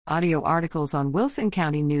Audio articles on Wilson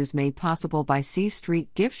County News made possible by C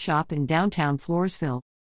Street Gift Shop in downtown Floresville.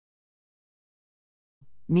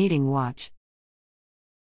 Meeting Watch.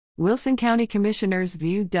 Wilson County Commissioners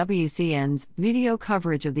view WCN's video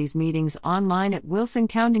coverage of these meetings online at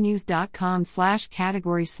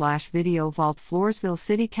wilsoncountynews.com/category/video vault. Floresville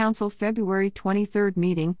City Council February 23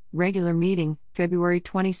 meeting, regular meeting, February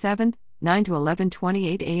 27, 9 to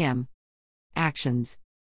 11:28 a.m. Actions.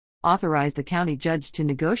 Authorize the county judge to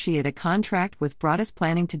negotiate a contract with Broadus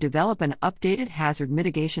Planning to develop an updated hazard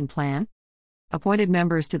mitigation plan. Appointed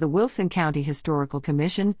members to the Wilson County Historical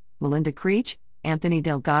Commission: Melinda Creech, Anthony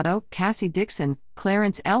Delgado, Cassie Dixon,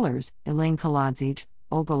 Clarence Ellers, Elaine Kolodziej,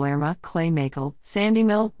 Olga Lerma, Clay Makel, Sandy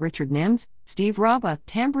Mill, Richard Nims, Steve Raba,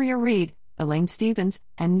 Tambria Reed, Elaine Stevens,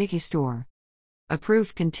 and Nikki Storr.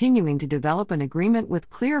 Approved continuing to develop an agreement with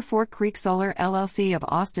Clear Fork Creek Solar LLC of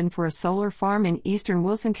Austin for a solar farm in eastern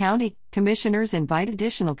Wilson County. Commissioners invite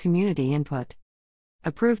additional community input.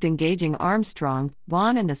 Approved engaging Armstrong,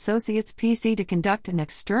 Vaughn & Associates PC to conduct an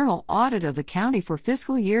external audit of the county for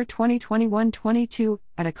fiscal year 2021-22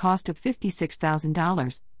 at a cost of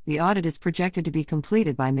 $56,000. The audit is projected to be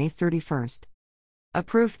completed by May 31.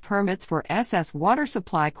 Approved permits for SS Water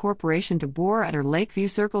Supply Corporation to bore at our Lakeview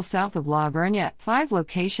Circle south of La Vernia at 5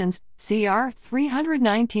 locations: CR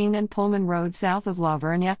 319 and Pullman Road south of La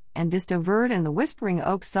Vernia, and Vista Verde and the Whispering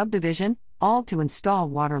Oaks subdivision, all to install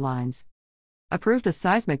water lines. Approved a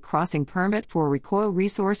seismic crossing permit for Recoil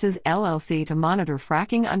Resources LLC to monitor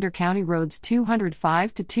fracking under County Roads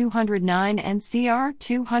 205 to 209 and CR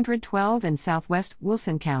 212 in southwest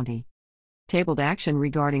Wilson County. Tabled action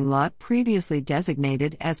regarding lot previously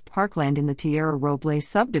designated as parkland in the Tierra Robles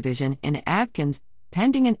subdivision in Adkins,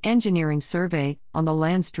 pending an engineering survey on the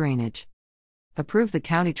land's drainage. Approve the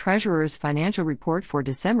county treasurer's financial report for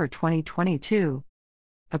December 2022.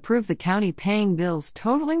 Approve the county paying bills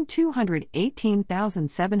totaling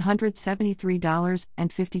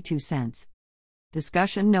 $218,773.52.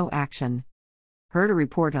 Discussion, no action. Heard a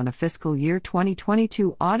report on a fiscal year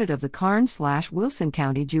 2022 audit of the Karnes/Wilson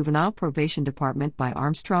County Juvenile Probation Department by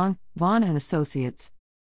Armstrong, Vaughn & Associates.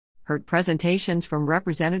 Heard presentations from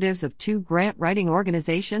representatives of 2 grant-writing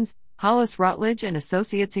organizations, Hollis Rutledge and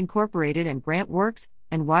Associates Incorporated and GrantWorks,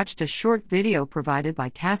 and watched a short video provided by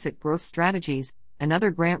Tacit Growth Strategies,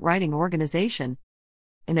 another grant-writing organization.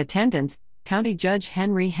 In attendance, County Judge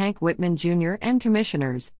Henry Hank Whitman Jr. and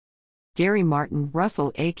Commissioners Gary Martin,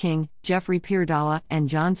 Russell A. King, Jeffrey Pierdala, and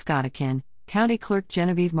John Scottikin, County Clerk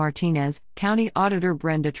Genevieve Martinez, County Auditor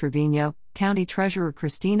Brenda Trevino, County Treasurer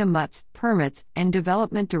Christina Mutz, Permits and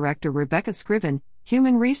Development Director Rebecca Scriven,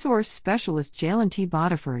 Human Resource Specialist Jalen T.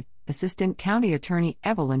 Bodiford, Assistant County Attorney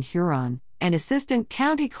Evelyn Huron, and Assistant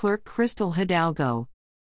County Clerk Crystal Hidalgo.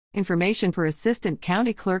 Information for Assistant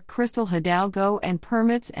County Clerk Crystal Hidalgo and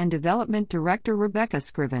Permits and Development Director Rebecca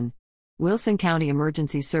Scriven. Wilson County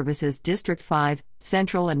Emergency Services District 5,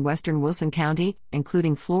 Central and Western Wilson County,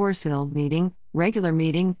 including Floresville meeting, regular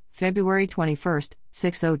meeting, February 21,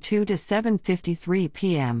 6:02 to 7:53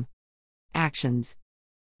 p.m. Actions.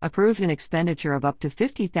 Approved an expenditure of up to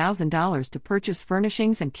 $50,000 to purchase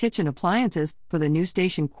furnishings and kitchen appliances for the new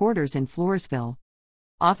station quarters in Floresville.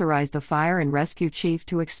 Authorized the fire and rescue chief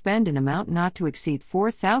to expend an amount not to exceed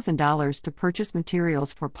 $4,000 to purchase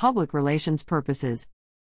materials for public relations purposes.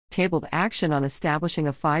 Tabled action on establishing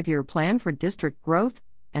a 5-year plan for district growth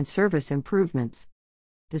and service improvements.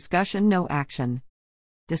 Discussion, no action.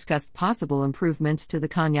 Discussed possible improvements to the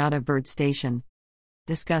Cañada Verde Station.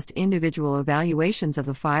 Discussed individual evaluations of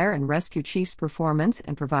the fire and rescue chief's performance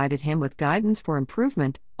and provided him with guidance for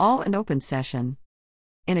improvement, all in open session.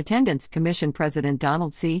 In attendance, Commission President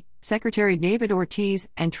Donald C., Secretary David Ortiz,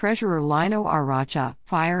 and Treasurer Lino Aracha,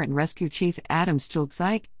 Fire and Rescue Chief Adam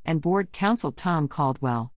Stulczyk, and Board Counsel Tom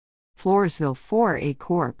Caldwell. Floresville 4A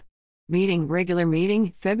Corp. Meeting, regular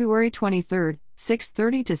meeting, February 23,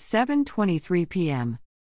 6:30 to 7:23 p.m.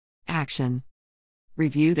 Action.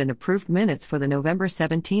 Reviewed and approved minutes for the November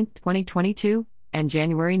 17, 2022, and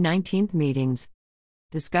January 19 meetings.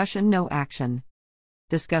 Discussion, no action.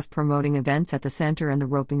 Discussed promoting events at the center and the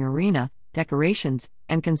roping arena, decorations,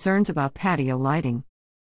 and concerns about patio lighting.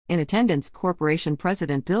 In attendance, Corporation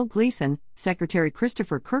President Bill Gleason, Secretary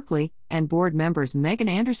Christopher Kirkley, and Board members Megan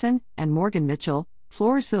Anderson and Morgan Mitchell,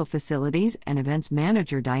 Floresville Facilities and Events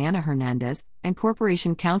Manager Diana Hernandez, and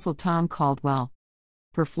Corporation Counsel Tom Caldwell.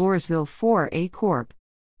 For Floresville 4A Corp.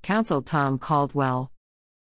 Counsel Tom Caldwell.